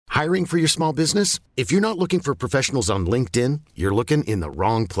Hiring for your small business? If you're not looking for professionals on LinkedIn, you're looking in the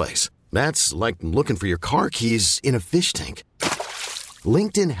wrong place. That's like looking for your car keys in a fish tank.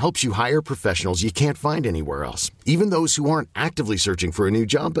 LinkedIn helps you hire professionals you can't find anywhere else, even those who aren't actively searching for a new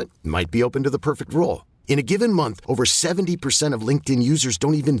job but might be open to the perfect role. In a given month, over 70% of LinkedIn users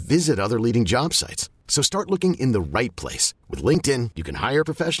don't even visit other leading job sites. So start looking in the right place. With LinkedIn, you can hire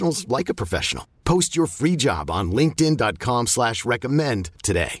professionals like a professional. Post your free job on linkedin.com/recommend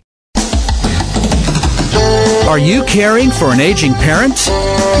today. Are you caring for an aging parent?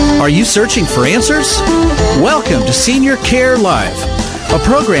 Are you searching for answers? Welcome to Senior Care Live, a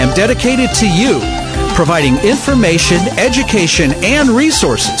program dedicated to you, providing information, education, and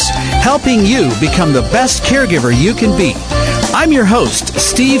resources, helping you become the best caregiver you can be. I'm your host,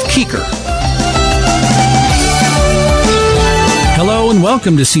 Steve Keeker. Hello and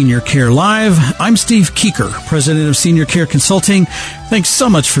welcome to Senior Care Live. I'm Steve Keeker, president of Senior Care Consulting. Thanks so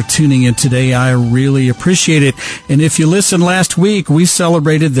much for tuning in today. I really appreciate it. And if you listened last week, we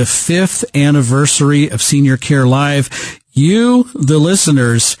celebrated the 5th anniversary of Senior Care Live. You, the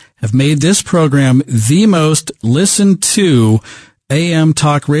listeners, have made this program the most listened to AM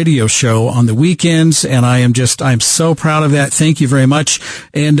talk radio show on the weekends, and I'm so proud of that. Thank you very much.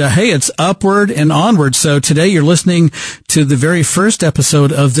 And hey, it's upward and onward. So today you're listening to the very first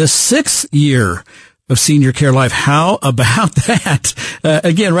episode of the 6th year of Senior Care Live. How about that?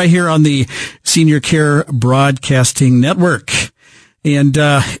 Again, right here on the Senior Care Broadcasting Network. And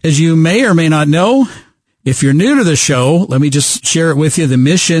as you may or may not know, if you're new to the show, let me just share it with you. The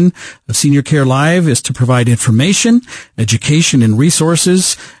mission of Senior Care Live is to provide information, education, and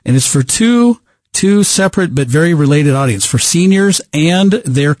resources, and it's for two separate but very related audience, for seniors and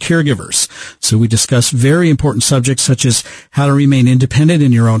their caregivers. So we discuss very important subjects such as how to remain independent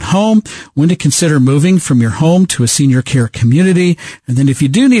in your own home, when to consider moving from your home to a senior care community, and then if you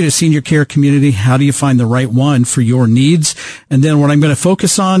do need a senior care community, how do you find the right one for your needs? And then what I'm going to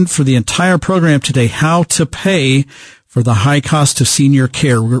focus on for the entire program today, how to pay for the high cost of senior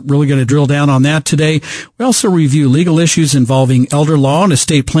care. We're really going to drill down on that today. We also review legal issues involving elder law and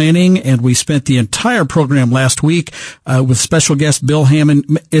estate planning, and we spent the entire program last week with special guest Bill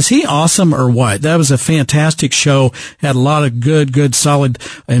Hammond. Is he awesome or what? That was a fantastic show. Had a lot of good, solid,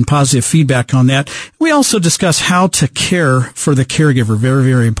 and positive feedback on that. We also discuss how to care for the caregiver. Very,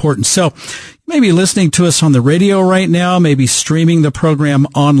 very important. So, maybe listening to us on the radio right now, maybe streaming the program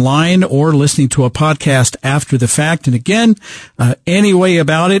online or listening to a podcast after the fact. And again, any way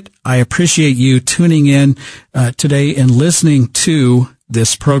about it, I appreciate you tuning in today and listening to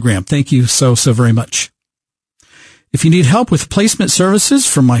this program. Thank you so very much. If you need help with placement services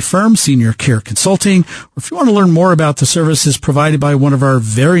from my firm, Senior Care Consulting, or if you want to learn more about the services provided by one of our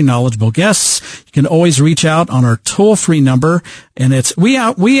very knowledgeable guests, you can always reach out on our toll-free number, and we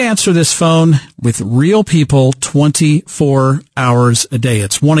answer this phone with real people 24 hours a day.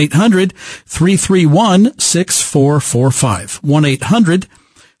 It's 1-800-331-6445.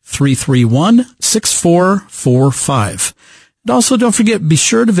 1-800-331-6445. And also, don't forget, be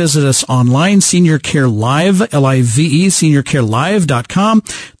sure to visit us online, Senior Care Live, L-I-V-E, seniorcarelive.com.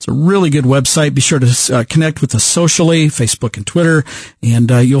 It's a really good website. Be sure to connect with us socially, Facebook and Twitter,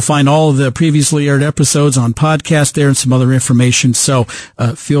 and you'll find all of the previously aired episodes on podcast there and some other information. So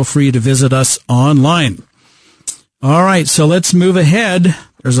feel free to visit us online. All right, so let's move ahead.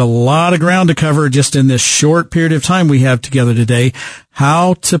 There's a lot of ground to cover just in this short period of time we have together today.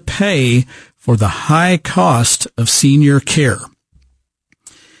 How to pay for the high cost of senior care.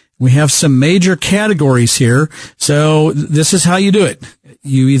 We have some major categories here. So this is how you do it.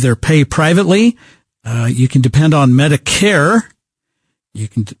 You either pay privately, you can depend on Medicare, you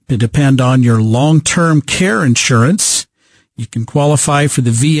can depend on your long-term care insurance, you can qualify for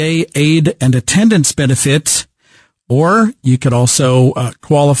the VA aid and attendance benefit, or you could also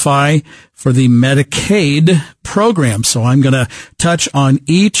qualify for the Medicaid program. So I'm going to touch on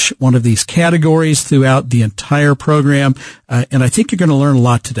each one of these categories throughout the entire program, and I think you're going to learn a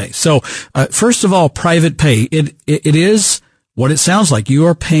lot today. So first of all, private pay. It is what it sounds like. You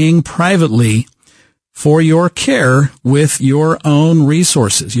are paying privately for your care with your own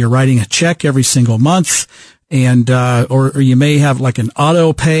resources. You're writing a check every single month. And, or you may have like an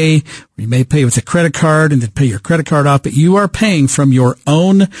auto pay, or you may pay with a credit card and then pay your credit card off, but you are paying from your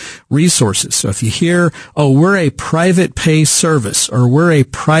own resources. So if you hear, oh, we're a private pay service or we're a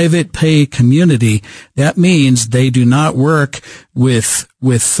private pay community, that means they do not work with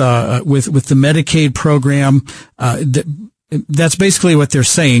the Medicaid program. That's basically what they're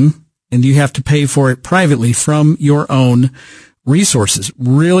saying. And you have to pay for it privately from your own resources.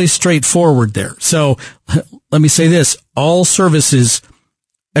 Really straightforward there. So let me say this. All services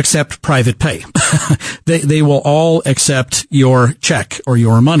accept private pay. They will all accept your check or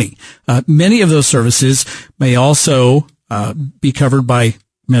your money. Many of those services may also be covered by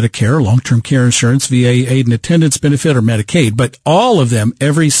Medicare, long-term care insurance, VA aid and attendance benefit, or Medicaid. But all of them,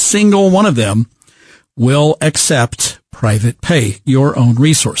 every single one of them, will accept private pay, your own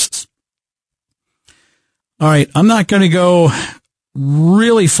resources. All right, I'm not going to go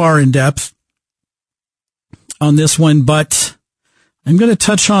really far in depth on this one, but I'm going to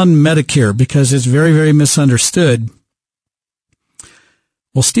touch on Medicare because it's very, very misunderstood.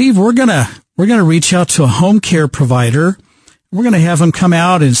 Well, Steve, we're going to reach out to a home care provider. We're going to have them come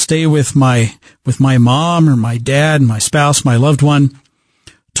out and stay with my mom or my dad, my spouse, my loved one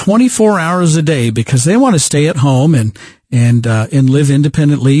 24 hours a day because they want to stay at home and live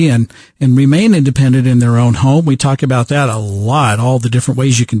independently and remain independent in their own home. We talk about that a lot, all the different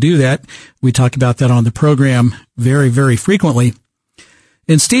ways you can do that. We talk about that on the program very, very frequently.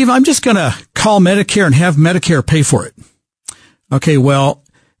 And Steve, I'm just going to call Medicare and have Medicare pay for it. Okay, well,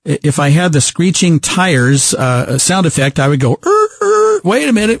 if I had the screeching tires sound effect, I would go, wait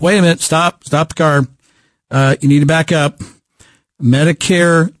a minute, stop the car. You need to back up.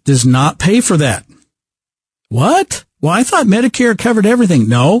 Medicare does not pay for that. What? Well, I thought Medicare covered everything.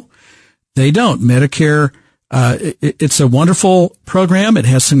 No, they don't. Medicare, it's a wonderful program. It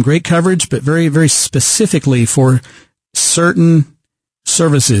has some great coverage, but very, very specifically for certain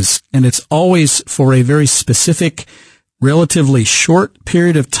services. And it's always for a very specific, relatively short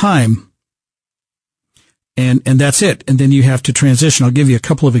period of time. And that's it. And then you have to transition. I'll give you a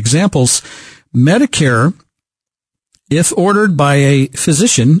couple of examples. Medicare, if ordered by a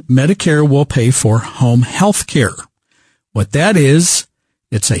physician, Medicare will pay for home health care. What that is,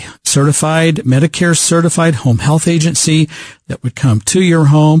 it's a Medicare certified home health agency that would come to your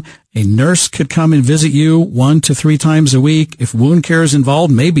home. A nurse could come and visit you 1 to 3 times a week. If wound care is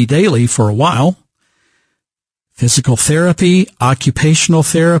involved, maybe daily for a while. Physical therapy, occupational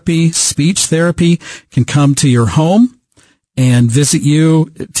therapy, speech therapy can come to your home and visit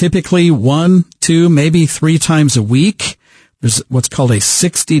you typically 1, 2, maybe 3 times a week. There's what's called a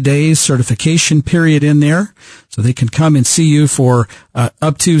 60-day certification period in there. So they can come and see you for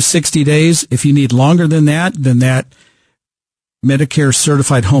up to 60 days. If you need longer than that, then that Medicare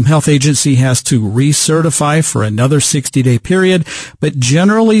certified home health agency has to recertify for another 60-day period. But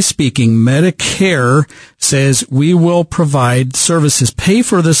generally speaking, Medicare says we will provide services, pay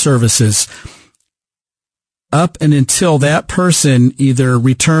for the services up and until that person either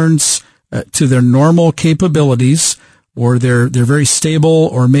returns to their normal capabilities, or they're very stable,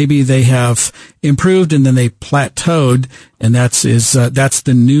 or maybe they have improved and then they plateaued, and that's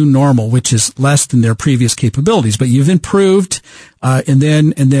the new normal, which is less than their previous capabilities. But you've improved, and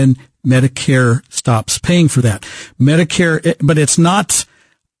then Medicare stops paying for that. Medicare, but it's not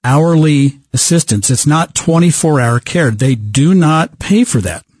hourly assistance. It's not 24-hour care. They do not pay for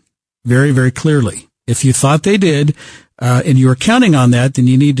that. Very, very clearly. If you thought they did, and you were counting on that, then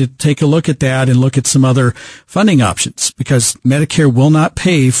you need to take a look at that and look at some other funding options, because Medicare will not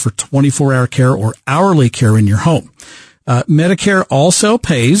pay for 24-hour care or hourly care in your home. Medicare also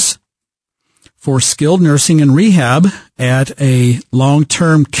pays for skilled nursing and rehab at a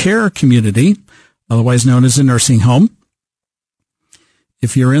long-term care community, otherwise known as a nursing home.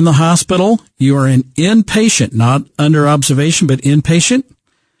 If you're in the hospital, you are an inpatient, not under observation, but inpatient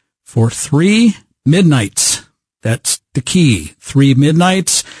for 3 midnights. That's the key. 3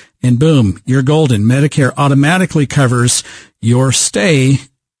 midnights, and boom, you're golden. Medicare automatically covers your stay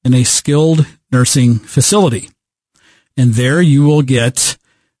in a skilled nursing facility. And there you will get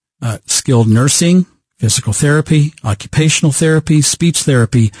skilled nursing, physical therapy, occupational therapy, speech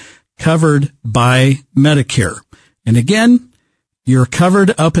therapy covered by Medicare. And again, you're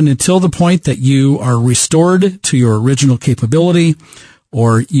covered up and until the point that you are restored to your original capability,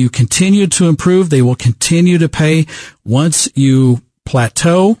 or you continue to improve. They will continue to pay once you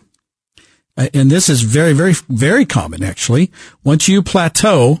plateau. And this is very, very, very common, actually. Once you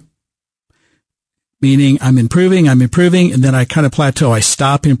plateau, meaning I'm improving, and then I kind of plateau. I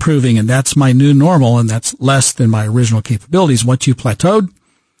stop improving, and that's my new normal, and that's less than my original capabilities. Once you plateaued,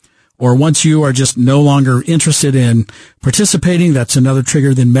 or once you are just no longer interested in participating, that's another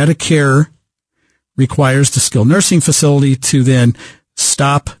trigger. Then Medicare requires the skilled nursing facility to then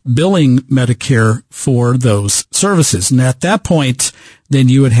stop billing Medicare for those services. And at that point, then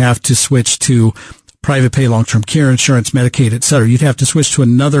you would have to switch to private pay, long-term care insurance, Medicaid, et cetera. You'd have to switch to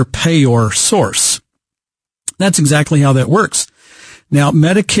another payor source. That's exactly how that works. Now,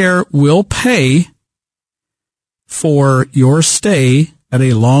 Medicare will pay for your stay at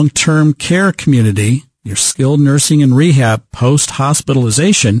a long-term care community your skilled nursing and rehab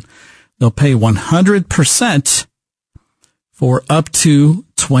post-hospitalization, they'll pay 100% for up to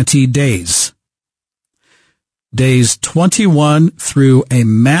 20 days. Days 21 through a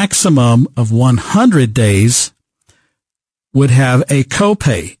maximum of 100 days would have a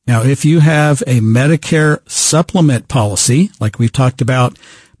copay. Now, if you have a Medicare supplement policy, like we've talked about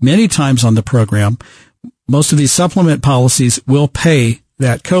many times on the program, most of these supplement policies will pay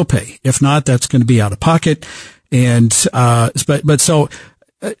that copay. If not, that's going to be out of pocket. And, so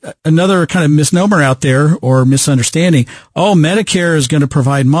another kind of misnomer out there or misunderstanding. Oh, Medicare is going to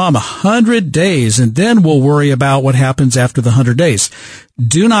provide mom 100 days and then we'll worry about what happens after the 100 days.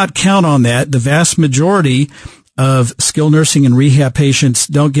 Do not count on that. The vast majority of skilled nursing and rehab patients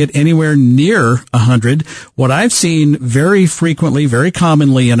don't get anywhere near 100. What I've seen very frequently, very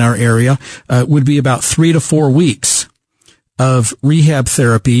commonly in our area, would be about 3 to 4 weeks of rehab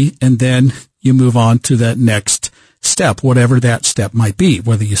therapy, and then you move on to that next step, whatever that step might be.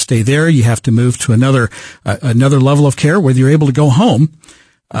 Whether you stay there, you have to move to another level of care, whether you're able to go home.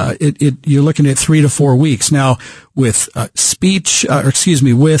 You're looking at 3 to 4 weeks. Now, with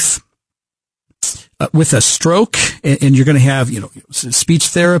with a stroke, and you're going to have, speech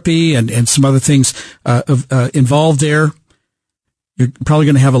therapy and some other things involved there, you're probably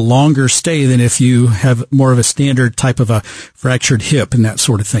going to have a longer stay than if you have more of a standard type of a fractured hip and that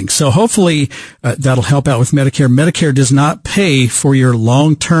sort of thing. So hopefully that'll help out with Medicare. Medicare does not pay for your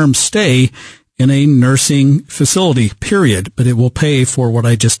long-term stay in a nursing facility, period, but it will pay for what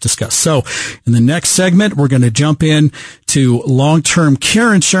I just discussed. So in the next segment, we're going to jump in to long-term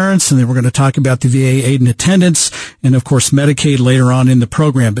care insurance, and then we're going to talk about the VA aid and attendance, and of course Medicaid later on in the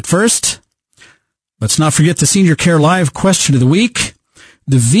program. But first, let's not forget the Senior Care Live question of the week.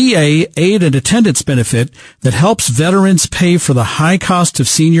 The VA aid and attendance benefit that helps veterans pay for the high cost of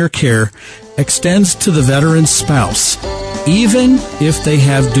senior care extends to the veteran's spouse, even if they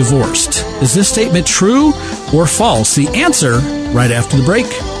have divorced. Is this statement true or false? The answer right after the break.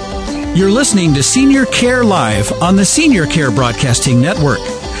 You're listening to Senior Care Live on the Senior Care Broadcasting Network.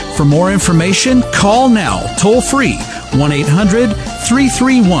 For more information, call now, toll free,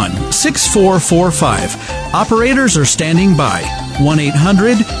 1-800-331-6445. Operators are standing by,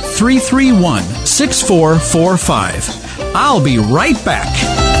 1-800-331-6445. I'll be right back.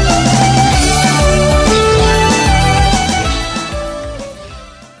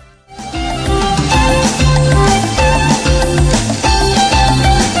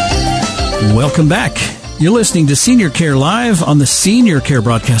 Welcome back. You're listening to Senior Care Live on the Senior Care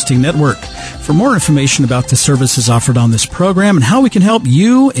Broadcasting Network. For more information about the services offered on this program and how we can help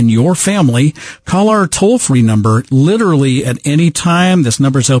you and your family, call our toll-free number literally at any time. This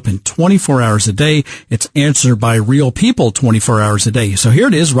number is open 24 hours a day. It's answered by real people 24 hours a day. So here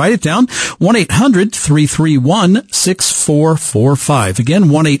it is. Write it down. 1-800-331-6445. Again,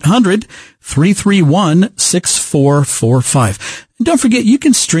 1-800-331-6445. And don't forget, you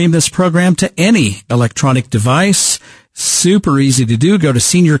can stream this program to any electronic device. Super easy to do. Go to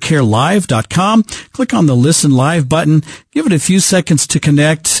seniorcarelive.com, click on the Listen Live button, give it a few seconds to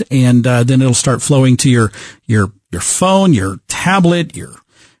connect, and then it'll start flowing to your phone, your tablet, your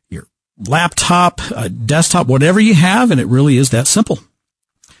laptop, desktop, whatever you have, and it really is that simple.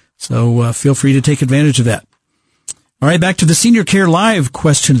 So feel free to take advantage of that. All right, back to the Senior Care Live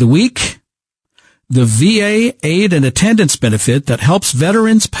question of the week. The VA aid and attendance benefit that helps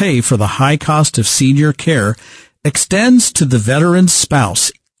veterans pay for the high cost of senior care extends to the veteran's spouse,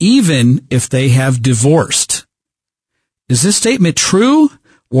 even if they have divorced. Is this statement true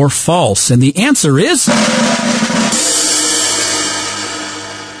or false? And the answer is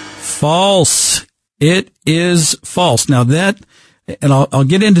false. It is false. Now and I'll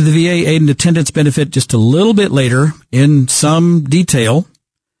get into the VA aid and attendance benefit just a little bit later in some detail.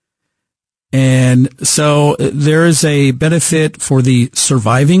 And so there is a benefit for the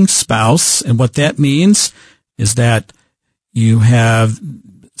surviving spouse, and what that means is that you have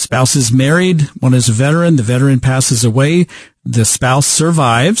spouses married, one is a veteran, the veteran passes away, the spouse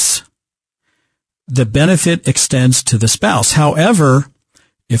survives, the benefit extends to the spouse. However,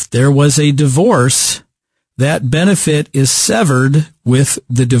 if there was a divorce, that benefit is severed with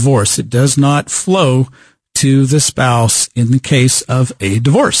the divorce. It does not flow to the spouse in the case of a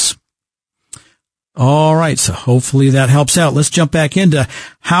divorce. All right, so hopefully that helps out. Let's jump back into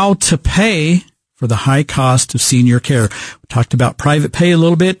how to pay for the high cost of senior care. We talked about private pay a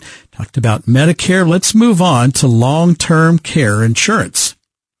little bit, talked about Medicare. Let's move on to long-term care insurance.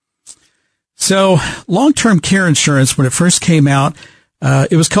 So long-term care insurance, when it first came out,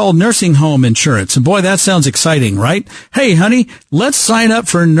 It was called nursing home insurance. And boy, that sounds exciting, right? Hey, honey, let's sign up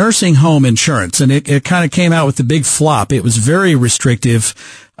for nursing home insurance. And it kind of came out with the big flop. It was very restrictive.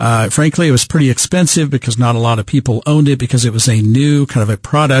 Frankly, it was pretty expensive because not a lot of people owned it because it was a new kind of a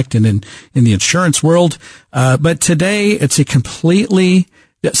product and in the insurance world. But today it's a completely,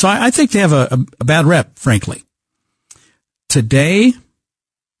 so I think they have a bad rep, frankly. Today,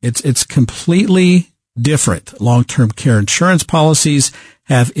 it's completely different. Long-term care insurance policies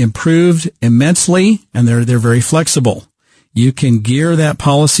have improved immensely, and they're very flexible. You can gear that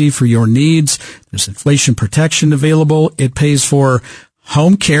policy for your needs. There's inflation protection available. It pays for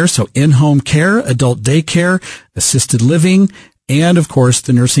home care, so in-home care, adult daycare, assisted living, and of course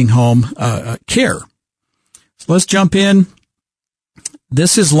the nursing home care. So let's jump in.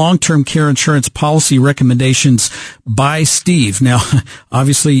 This is long-term care insurance policy recommendations by Steve. Now,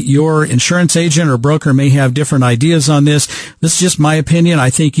 obviously, your insurance agent or broker may have different ideas on this. This is just my opinion. I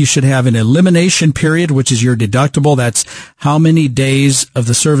think you should have an elimination period, which is your deductible. That's how many days of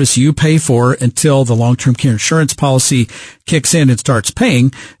the service you pay for until the long-term care insurance policy kicks in and starts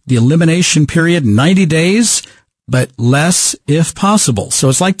paying. The elimination period, 90 days, but less if possible. So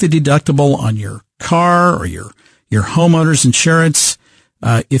it's like the deductible on your car or your homeowner's insurance.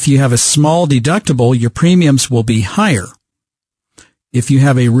 If you have a small deductible, your premiums will be higher. If you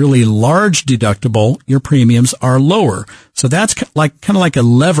have a really large deductible, your premiums are lower. So that's kind of like a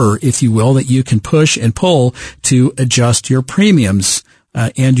lever, if you will, that you can push and pull to adjust your premiums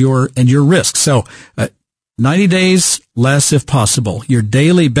and your risk. So 90 days less if possible. Your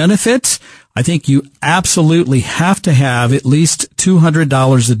daily benefits, I think you absolutely have to have at least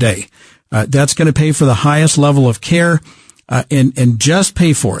 $200 a day. That's going to pay for the highest level of care. And just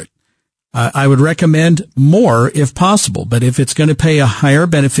pay for it. I would recommend more if possible, but if it's going to pay a higher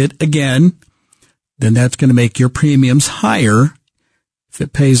benefit again, then that's going to make your premiums higher. If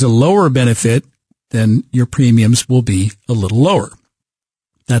it pays a lower benefit, then your premiums will be a little lower.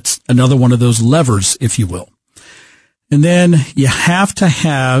 That's another one of those levers, if you will. And then you have to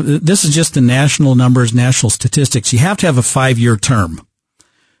have, this is just the national numbers, national statistics. You have to have a 5-year term.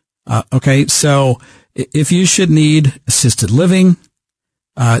 Okay, so if you should need assisted living,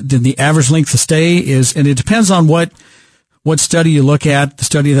 then the average length of stay is, and it depends on what study you look at. The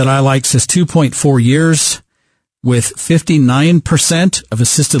study that I like says 2.4 years, with 59% of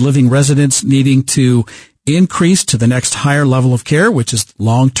assisted living residents needing to increase to the next higher level of care, which is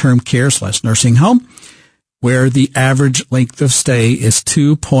long-term care / nursing home, where the average length of stay is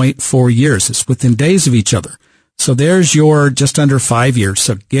 2.4 years. It's within days of each other. So there's your just under 5 years.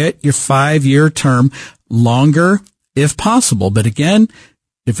 So get your 5-year term, longer if possible. But again,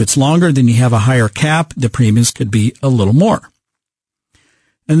 if it's longer, then you have a higher cap. The premiums could be a little more.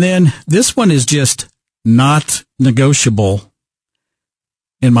 And then this one is just not negotiable,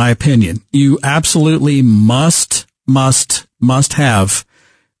 in my opinion. You absolutely must have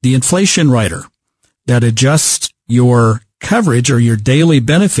the inflation rider that adjusts your coverage or your daily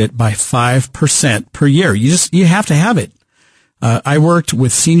benefit by 5% per year. You have to have it. I worked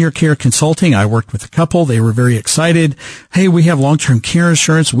with Senior Care Consulting. I worked with a couple. They were very excited. Hey, we have long-term care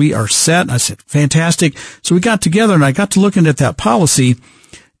insurance. We are set. I said, fantastic. So we got together and I got to looking at that policy,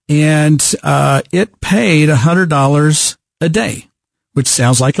 and it paid $100 a day, which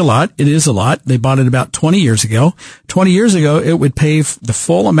sounds like a lot. It is a lot. They bought it about 20 years ago. 20 years ago, it would pay the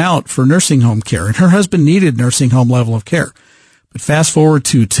full amount for nursing home care, and her husband needed nursing home level of care. But fast forward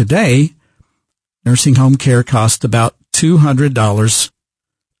to today, nursing home care costs about $200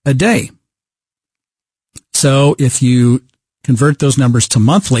 a day. So if you convert those numbers to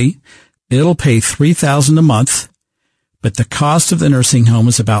monthly, it'll pay $3,000 a month, but the cost of the nursing home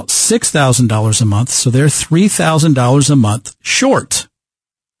is about $6,000 a month, so they're $3,000 a month short.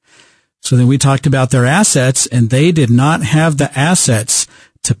 So then we talked about their assets, and they did not have the assets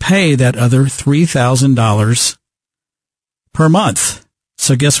to pay that other $3,000 per month.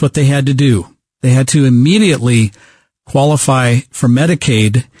 So guess what they had to do? They had to immediately qualify for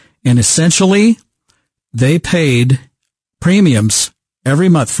Medicaid, and essentially they paid premiums every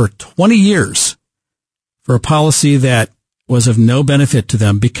month for 20 years for a policy that was of no benefit to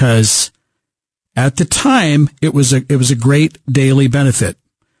them, because at the time it was a great daily benefit.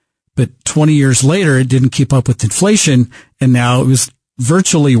 But 20 years later, it didn't keep up with inflation, and now it was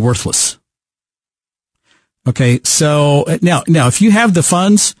virtually worthless. Okay, so now if you have the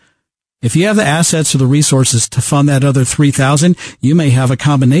funds, if you have the assets or the resources to fund that other $3,000, you may have a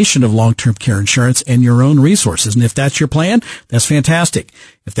combination of long-term care insurance and your own resources. And if that's your plan, that's fantastic.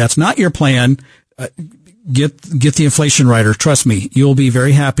 If that's not your plan, get the inflation rider. Trust me, you'll be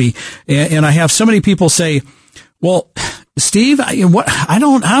very happy. And I have so many people say, well, Steve, I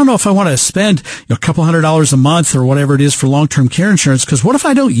don't know if I want to spend a couple $100 a month or whatever it is for long-term care insurance, because what if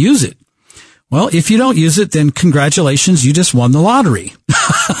I don't use it? Well, if you don't use it, then congratulations, you just won the lottery,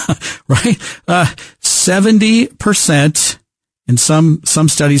 right? 70%, and some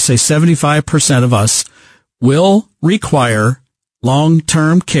studies say 75% of us will require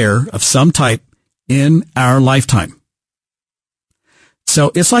long-term care of some type in our lifetime.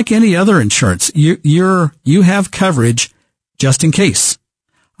 So it's like any other insurance. You have coverage just in case.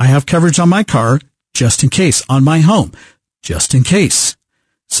 I have coverage on my car just in case, on my home just in case.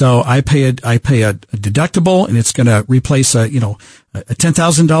 So I pay a deductible, and it's going to replace a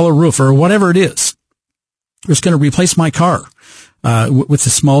 $10,000 roof or whatever it is. It's going to replace my car with a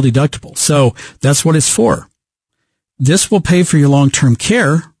small deductible. So that's what it's for. This will pay for your long-term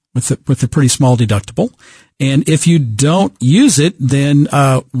care with a pretty small deductible. And if you don't use it, then,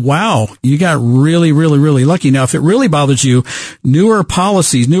 wow, you got really, really, really lucky. Now, if it really bothers you, newer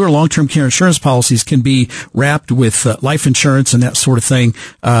long-term care insurance policies can be wrapped with life insurance and that sort of thing,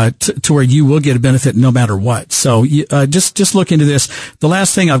 to where you will get a benefit no matter what. So, just look into this. The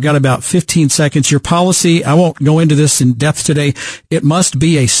last thing, I've got about 15 seconds. Your policy, I won't go into this in depth today. It must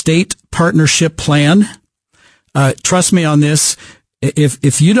be a state partnership plan. Trust me on this.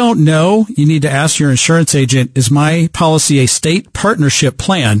 If you don't know, you need to ask your insurance agent, is my policy a state partnership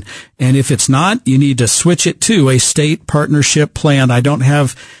plan? And if it's not, you need to switch it to a state partnership plan. I don't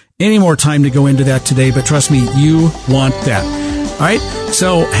have any more time to go into that today, but trust me, you want that. All right.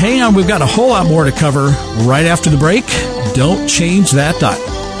 So hang on. We've got a whole lot more to cover right after the break. Don't change that dial.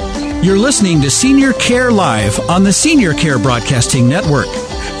 You're listening to Senior Care Live on the Senior Care Broadcasting Network.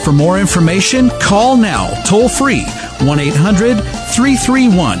 For more information, call now, toll free,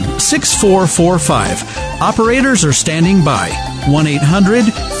 1-800-331-6445. Operators are standing by,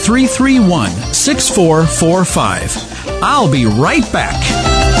 1-800-331-6445. I'll be right back.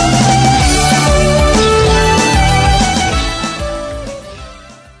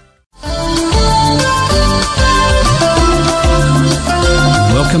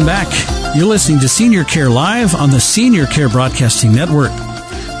 Welcome back. You're listening to Senior Care Live on the Senior Care Broadcasting Network.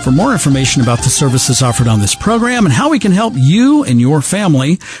 For more information about the services offered on this program and how we can help you and your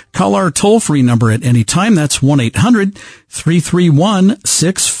family, call our toll-free number at any time. That's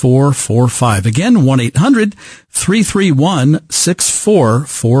 1-800-331-6445. Again,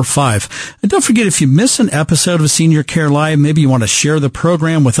 1-800-331-6445. And don't forget, if you miss an episode of Senior Care Live, maybe you want to share the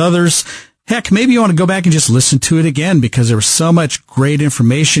program with others. Heck, maybe you want to go back and just listen to it again because there was so much great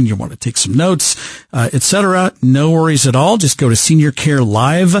information. You want to take some notes, etc. No worries at all. Just go to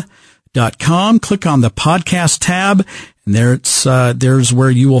seniorcarelive.com, click on the podcast tab, and there's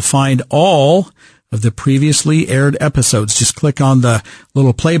where you will find all of the previously aired episodes. Just click on the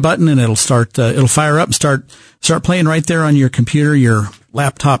little play button and it'll fire up and start playing right there on your computer, your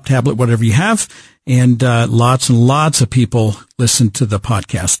laptop, tablet, whatever you have. And lots and lots of people listen to the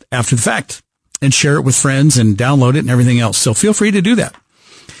podcast after the fact and share it with friends and download it and everything else. So feel free to do that.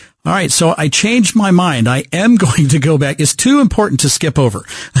 All right. So I changed my mind. I am going to go back. It's too important to skip over.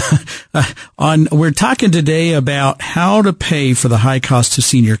 We're talking today about how to pay for the high cost of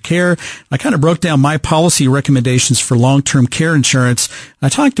senior care. I kind of broke down my policy recommendations for long-term care insurance. I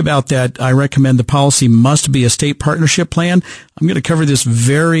talked about that. I recommend the policy must be a state partnership plan. I'm going to cover this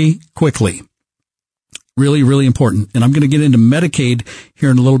very quickly. Really, really important. And I'm going to get into Medicaid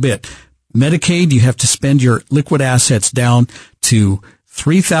here in a little bit. Medicaid, you have to spend your liquid assets down to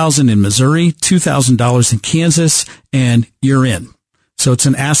 $3,000 in Missouri, $2,000 in Kansas, and you're in. So it's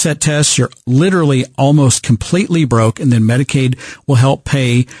an asset test. You're literally almost completely broke, and then Medicaid will help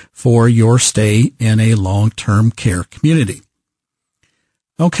pay for your stay in a long-term care community.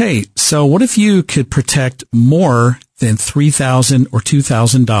 Okay, so what if you could protect more than $3,000 or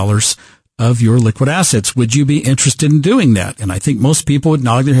 $2,000 of your liquid assets? Would you be interested in doing that? And I think most people would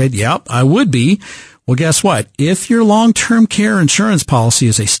nod their head, yep, I would be. Well, guess what? If your long-term care insurance policy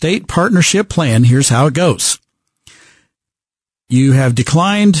is a state partnership plan, here's how it goes. You have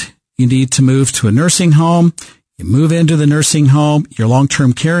declined. You need to move to a nursing home. You move into the nursing home. Your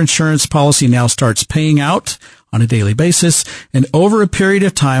long-term care insurance policy now starts paying out on a daily basis. And over a period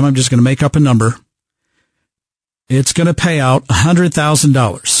of time, I'm just going to make up a number. It's going to pay out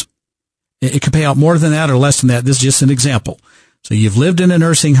 $100,000. It could pay out more than that or less than that. This is just an example. So you've lived in a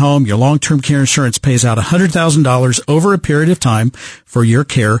nursing home. Your long-term care insurance pays out $100,000 over a period of time for your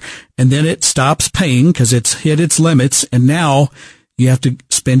care. And then it stops paying because it's hit its limits. And now you have to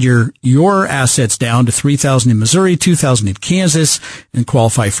spend your assets down to $3,000 in Missouri, $2,000 in Kansas, and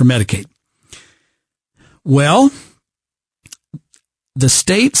qualify for Medicaid. Well, the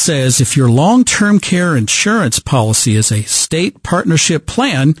state says if your long-term care insurance policy is a state partnership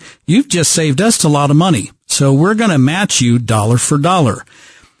plan, you've just saved us a lot of money. So we're going to match you dollar for dollar.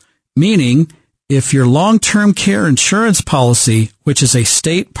 Meaning, if your long-term care insurance policy, which is a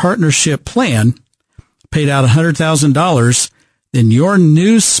state partnership plan, paid out $100,000, then your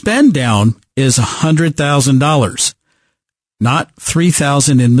new spend down is $100,000, not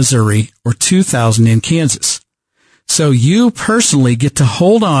 $3,000 in Missouri or $2,000 in Kansas. So you personally get to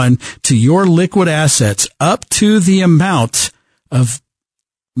hold on to your liquid assets up to the amount of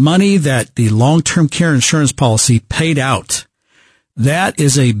money that the long-term care insurance policy paid out. That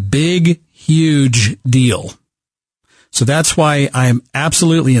is a big, huge deal. So that's why I'm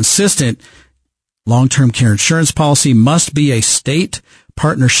absolutely insistent long-term care insurance policy must be a state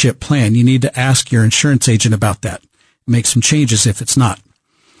partnership plan. You need to ask your insurance agent about that. Make some changes if it's not.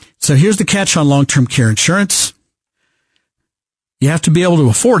 So here's the catch on long-term care insurance. You have to be able to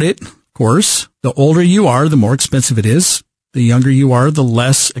afford it, of course. The older you are, the more expensive it is. The younger you are, the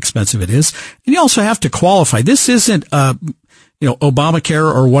less expensive it is. And you also have to qualify. This isn't,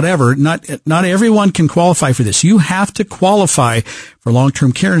 Obamacare or whatever. Not everyone can qualify for this. You have to qualify for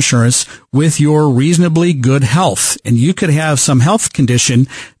long-term care insurance with your reasonably good health. And you could have some health condition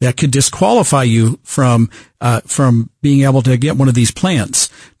that could disqualify you from being able to get one of these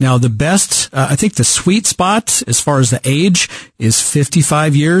plans. Now, the best, I think the sweet spot as far as the age is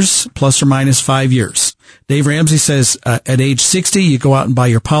 55 years plus or minus 5 years. Dave Ramsey says at age 60, you go out and buy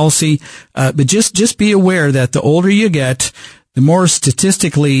your policy. But just be aware that the older you get, the more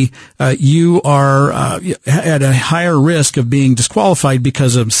statistically you are at a higher risk of being disqualified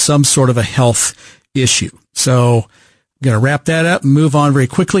because of some sort of a health issue. So I'm going to wrap that up and move on very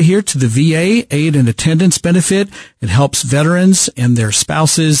quickly here to the VA aid and attendance benefit. It helps veterans and their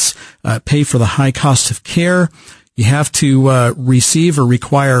spouses pay for the high cost of care. You have to receive or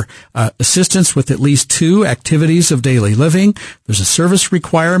require assistance with at least 2 activities of daily living. There's a service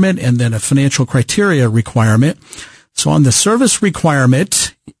requirement and then a financial criteria requirement. So on the service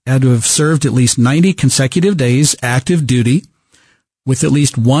requirement, you had to have served at least 90 consecutive days active duty with at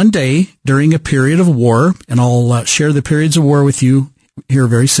least 1 day during a period of war. And I'll share the periods of war with you here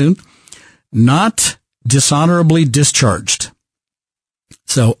very soon. Not dishonorably discharged.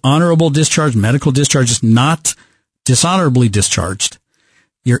 So honorable discharge, medical discharge is not dishonorably discharged.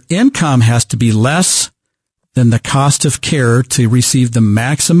 Your income has to be less than the cost of care to receive the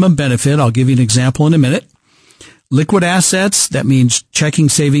maximum benefit. I'll give you an example in a minute. Liquid assets, that means checking,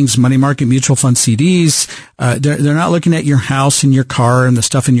 savings, money market, mutual fund, CDs. They're not looking at your house and your car and the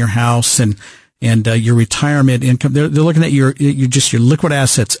stuff in your house and your retirement income. They're looking at your liquid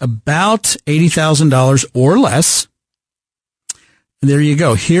assets, about $80,000 or less. There you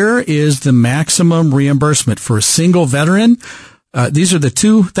go. Here is the maximum reimbursement for a single veteran. These are the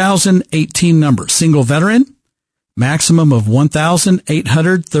 2018 numbers. Single veteran, maximum of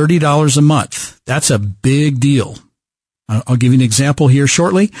 $1,830 a month. That's a big deal. I'll give you an example here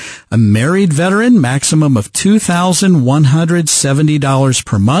shortly. A married veteran, maximum of $2,170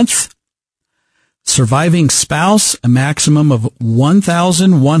 per month. Surviving spouse, a maximum of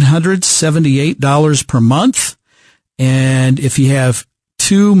 $1,178 per month. And if you have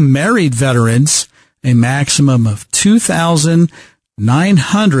 2 married veterans, a maximum of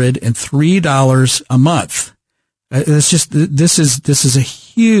 $2,903 a month. This is a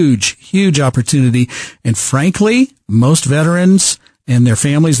huge opportunity. And frankly, most veterans and their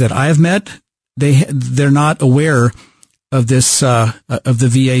families that I've met, they're not aware of this, of the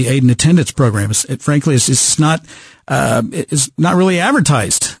VA aid and attendance program. It's not really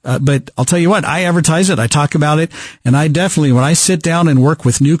advertised. But I'll tell you what, I advertise it. I talk about it. And I definitely, when I sit down and work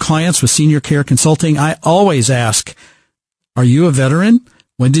with new clients with Senior Care Consulting, I always ask, are you a veteran?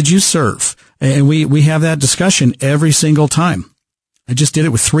 When did you serve? And we have that discussion every single time. I just did it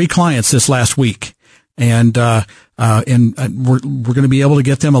with 3 clients this last week. And we're going to be able to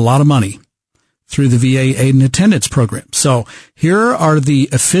get them a lot of money through the VA aid and attendance program. So here are the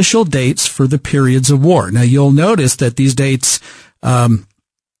official dates for the periods of war. Now you'll notice that these dates,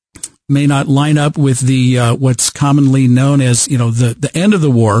 may not line up with the, what's commonly known as, the end of the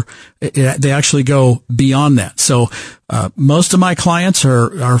war. They actually go beyond that. So, most of my clients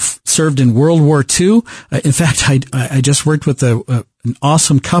are served in World War II. In fact, I just worked with an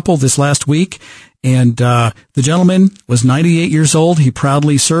awesome couple this last week. And, the gentleman was 98 years old. He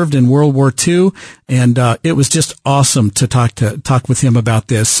proudly served in World War II. And, it was just awesome to talk with him about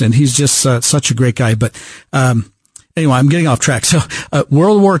this. And he's just, such a great guy. But, anyway, I'm getting off track. So,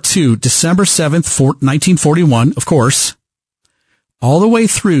 World War II, December 7th, 1941, of course, all the way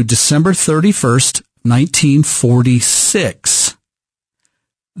through December 31st, 1946.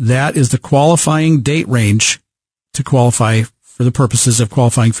 That is the qualifying date range to qualify for the purposes of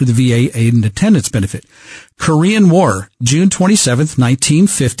qualifying for the VA aid and attendance benefit. Korean War, June 27th,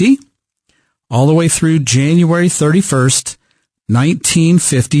 1950, all the way through January 31st,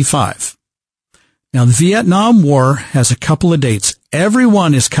 1955. Now, the Vietnam War has a couple of dates.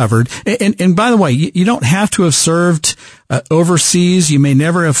 Everyone is covered. And by the way, you don't have to have served overseas. You may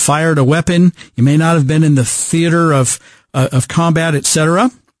never have fired a weapon. You may not have been in the theater of combat,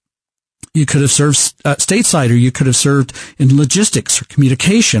 etc. You could have served stateside, or you could have served in logistics or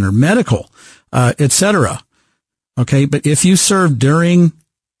communication or medical, etc. Okay, but if you served during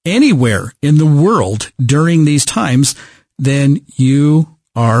anywhere in the world during these times, then you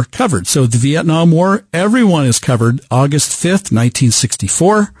are covered. So the Vietnam War, everyone is covered August 5th,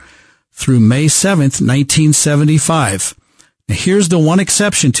 1964 through May 7th, 1975. Now here's the one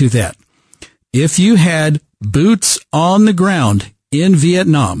exception to that. If you had boots on the ground in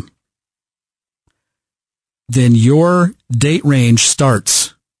Vietnam, then your date range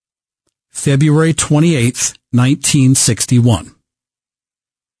starts February 28th, 1961,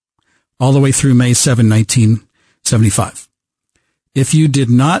 all the way through May 7, 1975. If you did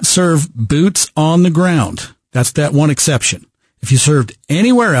not serve boots on the ground, that's that one exception. If you served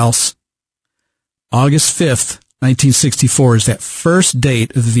anywhere else, August 5th, 1964 is that first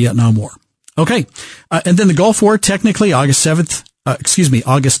date of the Vietnam War. Okay. And then the Gulf War, technically August 2nd.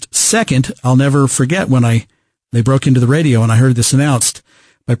 I'll never forget when they broke into the radio and I heard this announced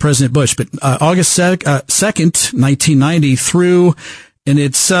by President Bush, but August 2nd, 1990 through, and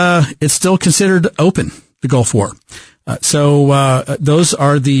it's still considered open, the Gulf War. So those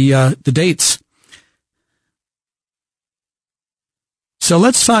are the dates. So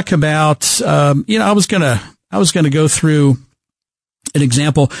let's talk about, I was going to go through an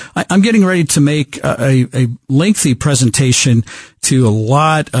example. I'm getting ready to make a lengthy presentation to a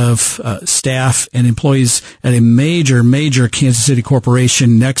lot of staff and employees at a major Kansas City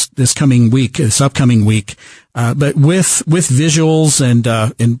corporation this upcoming week. But with visuals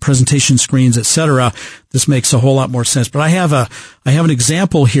and presentation screens, etc., this makes a whole lot more sense. But I have an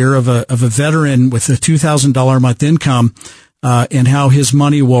example here of a veteran with a $2,000 a month income, and how his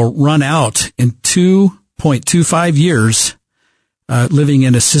money will run out in 2.25 years. Living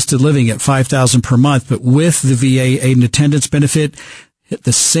in assisted living at $5,000 per month, but with the VA aid and attendance benefit,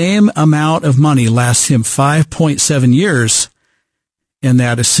 the same amount of money lasts him 5.7 years in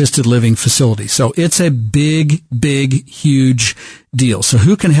that assisted living facility. So it's a big, huge deal. So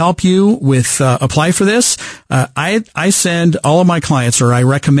who can help you with apply for this? I send all of my clients, or I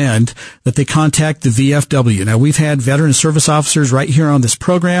recommend that they contact the VFW. Now, we've had veteran service officers right here on this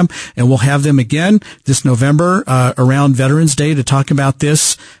program, and we'll have them again this November around Veterans Day to talk about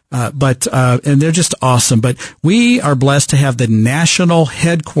this. And they're just awesome. But we are blessed to have the national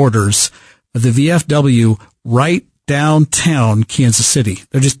headquarters of the VFW right downtown Kansas City.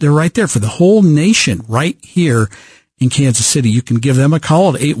 They're right there for the whole nation, right here in Kansas City. You can give them a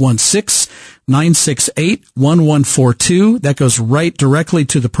call at 816-968-1142. That goes right directly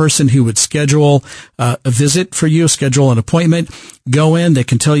to the person who would schedule a visit for you, schedule an appointment. Go in. They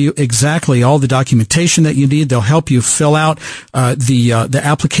can tell you exactly all the documentation that you need. They'll help you fill out the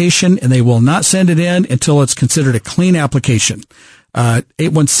application, and they will not send it in until it's considered a clean application.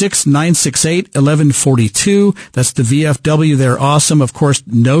 816-968-1142. That's the VFW. They're awesome. Of course,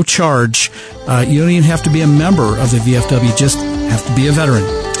 no charge. You don't even have to be a member of the VFW. Just have to be a veteran.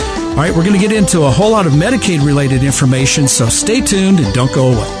 All right, we're going to get into a whole lot of Medicaid-related information, so stay tuned and don't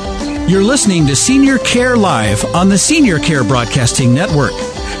go away. You're listening to Senior Care Live on the Senior Care Broadcasting Network.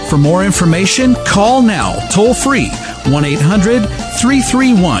 For more information, call now, toll-free,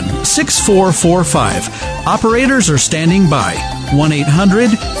 1-800-331-6445. Operators are standing by.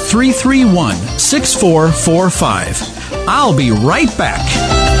 1-800-331-6445. I'll be right back.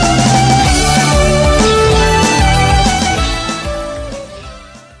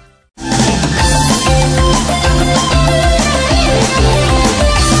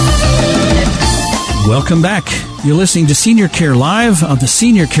 Welcome back. You're listening to Senior Care Live on the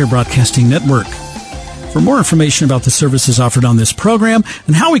Senior Care Broadcasting Network. For more information about the services offered on this program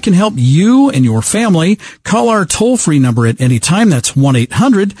and how we can help you and your family, call our toll-free number at any time. That's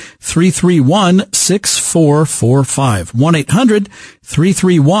 1-800-331-6445.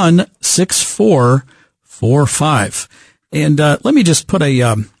 1-800-331-6445. And let me just put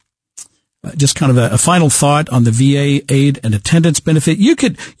a final thought on the VA aid and attendance benefit. You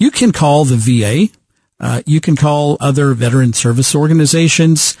can call the VA. You can call other veteran service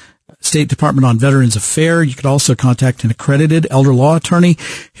organizations, State Department on Veterans Affairs. You could also contact an accredited elder law attorney.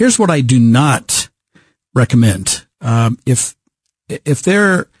 Here's what I do not recommend. If if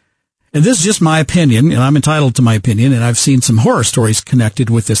they're, and this is just my opinion, and I'm entitled to my opinion, and I've seen some horror stories connected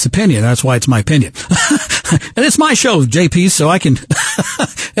with this opinion. That's why it's my opinion. And it's my show, JP, so I can,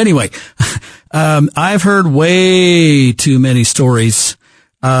 anyway, I've heard way too many stories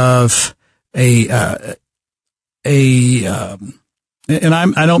of and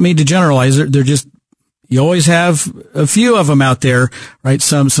I don't mean to generalize. They're just, you always have a few of them out there, right?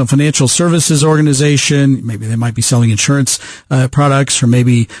 Some financial services organization, maybe they might be selling insurance products, or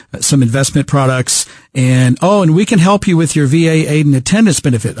maybe some investment products. And we can help you with your VA aid and attendance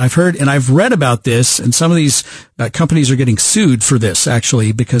benefit. I've heard and I've read about this, and some of these companies are getting sued for this,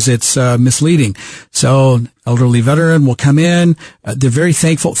 actually, because it's misleading. So elderly veteran will come in. They're very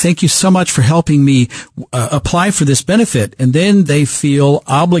thankful. Thank you so much for helping me apply for this benefit. And then they feel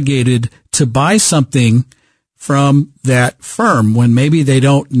obligated to buy something from that firm when maybe they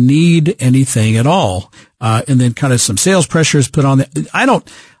don't need anything at all. And then kind of some sales pressure is put on that. I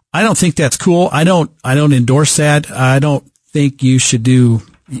don't think that's cool. I don't endorse that. I don't think you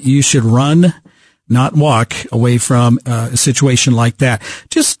should run, not walk away from a situation like that.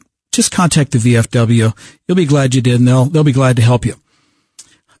 Just contact the VFW. You'll be glad you did, and they'll be glad to help you.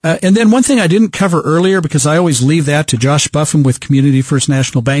 And then one thing I didn't cover earlier, because I always leave that to Josh Buffum with Community First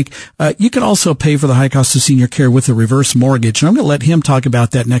National Bank. You can also pay for the high cost of senior care with a reverse mortgage. And I'm going to let him talk about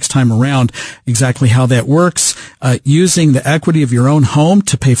that next time around, exactly how that works, using the equity of your own home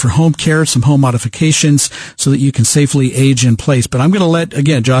to pay for home care, some home modifications so that you can safely age in place. But I'm going to let,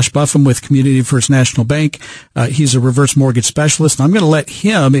 again, Josh Buffum with Community First National Bank. He's a reverse mortgage specialist, and I'm going to let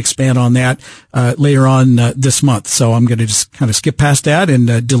him expand on that later on this month. So I'm going to just kind of skip past that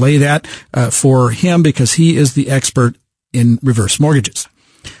and delay that for him, because he is the expert in reverse mortgages.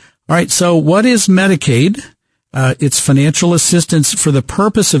 All right, so what is Medicaid? It's financial assistance. For the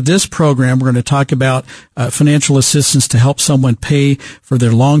purpose of this program, we're going to talk about financial assistance to help someone pay for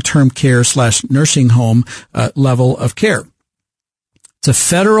their long-term care / nursing home level of care. It's a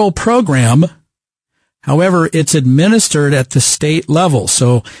federal program. However, it's administered at the state level.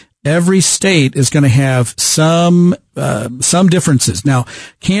 So every state is going to have some differences. Now,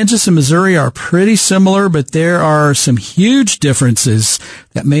 Kansas and Missouri are pretty similar, but there are some huge differences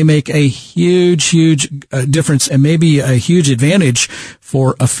that may make a huge difference, and maybe a huge advantage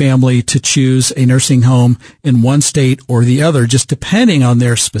for a family to choose a nursing home in one state or the other, just depending on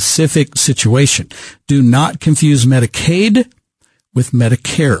their specific situation. Do not confuse Medicaid with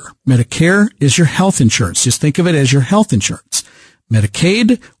Medicare. Medicare is your health insurance. Just think of it as your health insurance.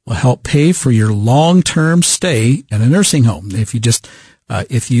 Medicaid will help pay for your long-term stay at a nursing home. If you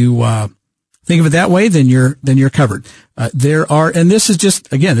think of it that way, then you're covered. And this is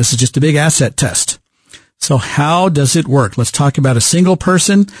just a big asset test. So how does it work? Let's talk about a single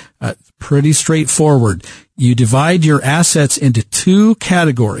person. Pretty straightforward. You divide your assets into two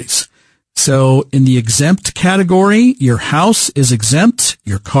categories. So in the exempt category, your house is exempt,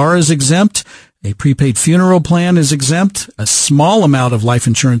 your car is exempt, a prepaid funeral plan is exempt, a small amount of life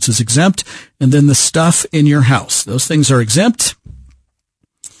insurance is exempt, and then the stuff in your house. Those things are exempt.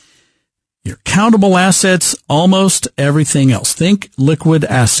 Your countable assets, almost everything else. Think liquid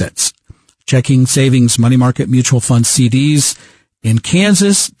assets. Checking, savings, money market, mutual funds, CDs. In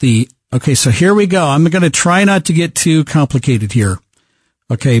Kansas, so here we go. I'm going to try not to get too complicated here.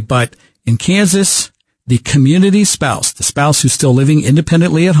 Okay, but in Kansas, the community spouse, the spouse who's still living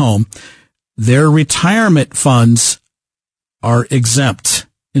independently at home, their retirement funds are exempt.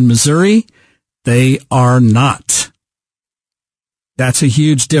 In Missouri, they are not. That's a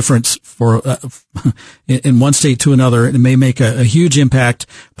huge difference for in one state to another. It may make a huge impact,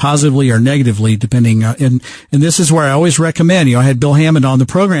 positively or negatively, depending. And this is where I always recommend. I had Bill Hammond on the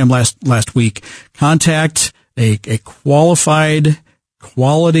program last week. Contact a qualified,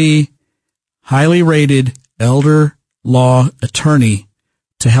 quality, highly rated elder law attorney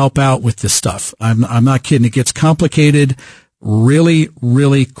to help out with this stuff. I'm not kidding. It gets complicated really,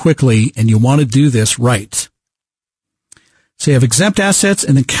 really quickly, and you want to do this right. So you have exempt assets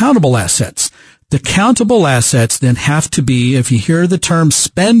and then countable assets. The countable assets then have to be, if you hear the term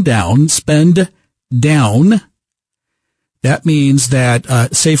spend down, that means that,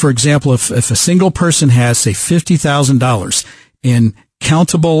 say, for example, if a single person has, say, $50,000 in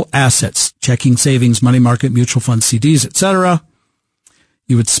countable assets, checking, savings, money market, mutual funds, CDs, etc.,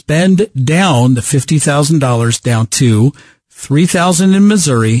 you would spend down the $50,000 down to $3,000 in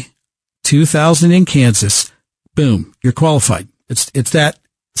Missouri, $2,000 in Kansas. Boom, you're qualified. It's that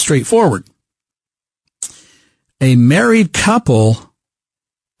straightforward. A married couple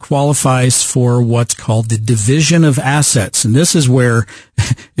qualifies for what's called the division of assets. And this is where,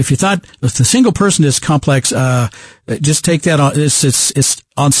 if you thought if the single person is complex, just take that on, it's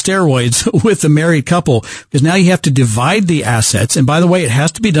on steroids with the married couple, because now you have to divide the assets. And by the way, it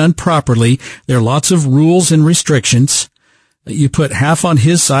has to be done properly. There are lots of rules and restrictions. You put half on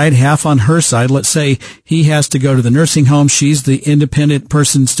his side, half on her side. Let's say he has to go to the nursing home. She's the independent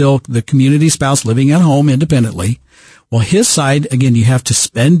person, still the community spouse living at home independently. Well, his side, again, you have to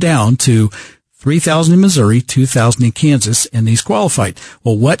spend down to $3,000 in Missouri, $2,000 in Kansas, and he's qualified.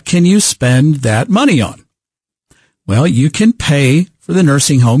 Well, what can you spend that money on? Well, you can pay for the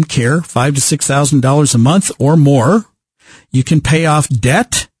nursing home care, $5,000 to $6,000 a month or more. You can pay off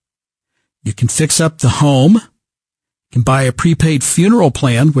debt. You can fix up the home. You can buy a prepaid funeral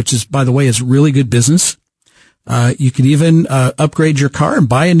plan, which is, by the way, is really good business. You can even upgrade your car and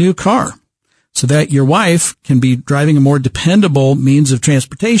buy a new car, so that your wife can be driving a more dependable means of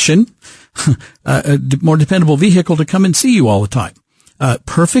transportation, a more dependable vehicle to come and see you all the time.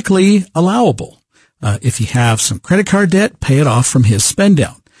 Perfectly allowable. If you have some credit card debt, pay it off from his spend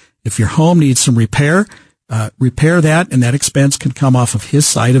down. If your home needs some repair, repair that, and that expense can come off of his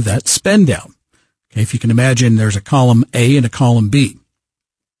side of that spend down. Okay, if you can imagine, there's a column A and a column B.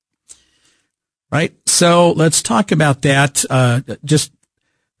 Right? So let's talk about that, just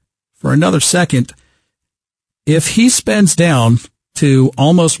for another second. If he spends down to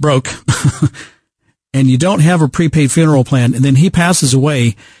almost broke and you don't have a prepaid funeral plan and then he passes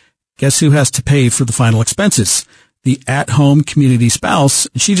away, guess who has to pay for the final expenses? The at-home community spouse.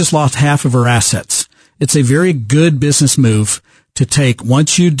 She just lost half of her assets. It's a very good business move to take.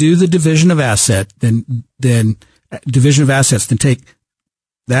 Once you do the division of assets, then take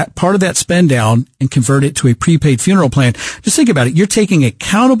that part of that spend down and convert it to a prepaid funeral plan. Just think about it. You're taking a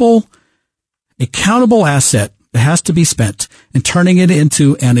countable asset that has to be spent and turning it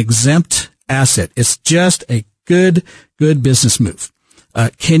into an exempt asset. It's just a good business move.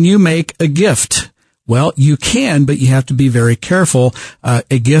 Can you make a gift? Well, you can, but you have to be very careful.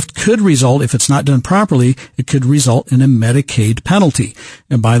 A gift could result, if it's not done properly, it could result in a Medicaid penalty.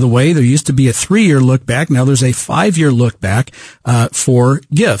 And by the way, there used to be a 3-year look back. Now there's a 5-year look back for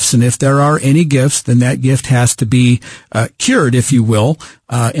gifts. And if there are any gifts, then that gift has to be cured, if you will.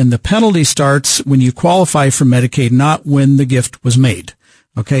 And the penalty starts when you qualify for Medicaid, not when the gift was made.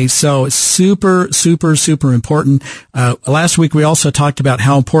 Okay, so it's super important. Last week we also talked about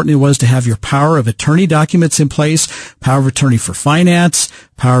how important it was to have your power of attorney documents in place, power of attorney for finance,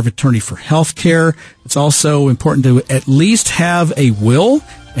 power of attorney for health care. It's also important to at least have a will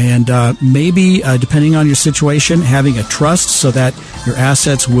and maybe, depending on your situation, having a trust so that your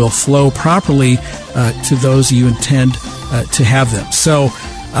assets will flow properly to those you intend to have them. So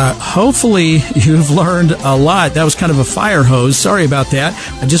hopefully you've learned a lot. That was kind of a fire hose. Sorry about that.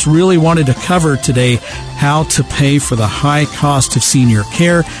 I just really wanted to cover today how to pay for the high cost of senior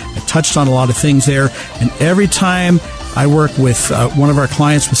care. I touched on a lot of things there. And every time I work with one of our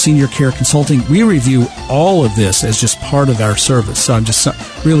clients with Senior Care Consulting, we review all of this as just part of our service. So I'm just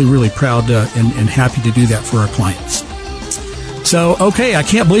really proud and happy to do that for our clients. So, okay, I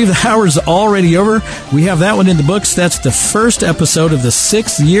can't believe the hour's already over. We have that one in the books. That's the first episode of the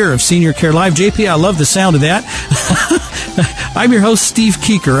 6th year of Senior Care Live. JP, I love the sound of that. I'm your host, Steve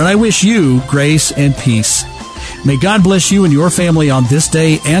Keeker, and I wish you grace and peace. May God bless you and your family on this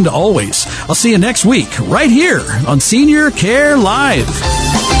day and always. I'll see you next week right here on Senior Care Live.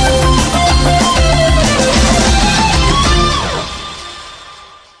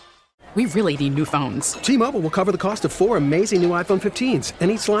 We really need new phones. T-Mobile will cover the cost of 4 amazing new iPhone 15s, and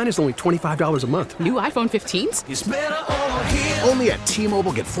each line is only $25 a month. New iPhone 15s? It's better over here. Only at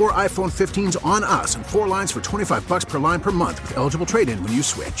T-Mobile, get 4 iPhone 15s on us and 4 lines for $25 per line per month with eligible trade-in when you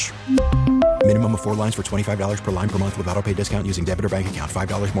switch. Minimum of 4 lines for $25 per line per month with autopay discount using debit or bank account.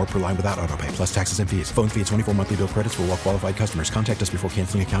 $5 more per line without autopay, plus taxes and fees. Phone fee at 24 monthly bill credits for well-qualified customers. Contact us before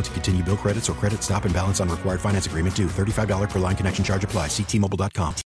canceling account to continue bill credits or credit stop and balance on required finance agreement due. $35 per line connection charge applies. See T-Mobile.com.